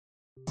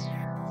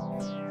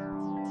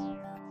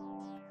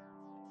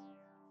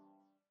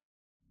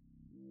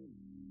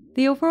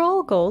The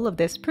overall goal of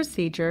this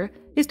procedure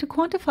is to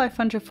quantify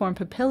fungiform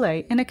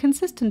papillae in a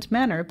consistent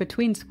manner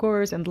between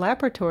scorers and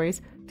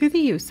laboratories through the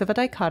use of a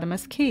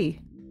dichotomous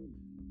key.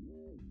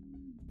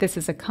 This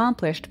is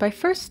accomplished by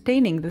first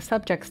staining the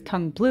subject's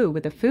tongue blue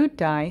with a food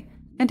dye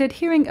and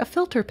adhering a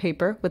filter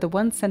paper with a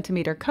 1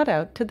 cm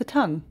cutout to the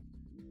tongue.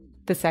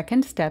 The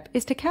second step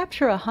is to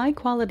capture a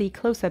high-quality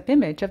close-up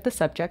image of the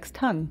subject's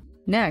tongue.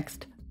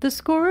 Next, the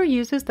scorer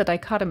uses the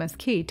dichotomous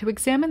key to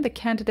examine the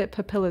candidate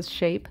papilla's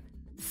shape,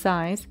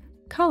 size,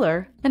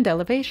 color, and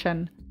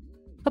elevation.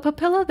 A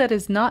papilla that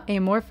is not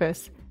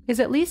amorphous, is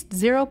at least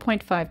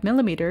 0.5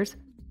 mm,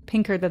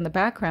 pinker than the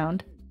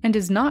background, and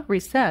is not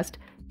recessed,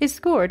 is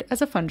scored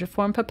as a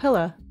fungiform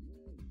papilla.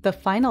 The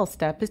final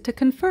step is to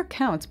confer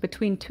counts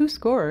between two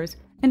scorers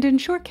and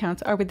ensure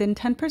counts are within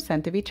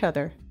 10% of each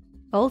other.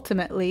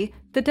 Ultimately,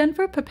 the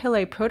Denver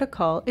Papillae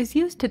Protocol is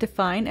used to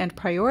define and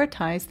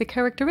prioritize the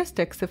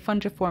characteristics of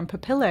fungiform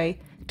papillae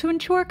to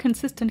ensure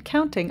consistent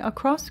counting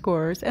across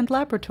scorers and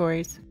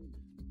laboratories.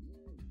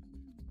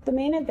 The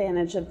main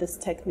advantage of this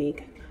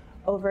technique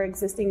over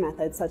existing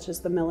methods such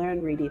as the Miller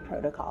and Reedy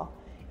protocol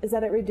is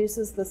that it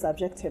reduces the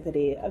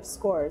subjectivity of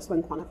scorers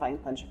when quantifying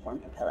fungiform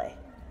papillae.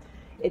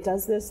 It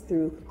does this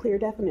through clear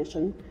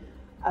definition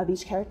of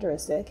each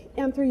characteristic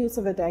and through use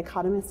of a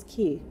dichotomous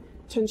key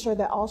to ensure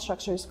that all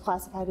structures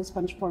classified as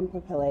fungiform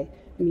papillae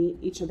meet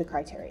each of the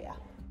criteria.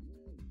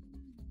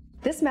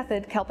 This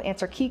method can help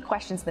answer key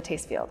questions in the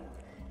taste field,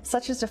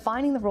 such as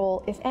defining the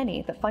role, if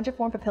any, that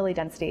fungiform papillae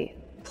density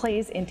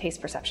plays in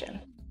taste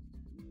perception.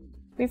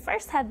 We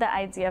first had the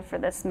idea for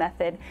this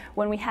method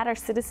when we had our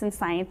citizen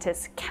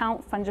scientists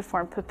count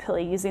fungiform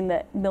papillae using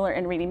the Miller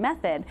and Reedy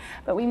method,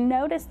 but we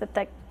noticed that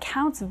the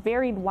counts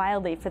varied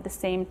wildly for the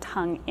same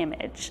tongue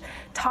image.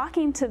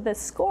 Talking to the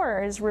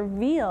scorers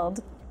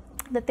revealed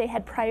that they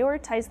had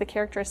prioritized the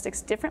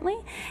characteristics differently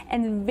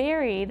and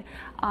varied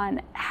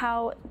on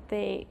how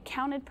they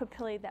counted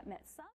papillae that met some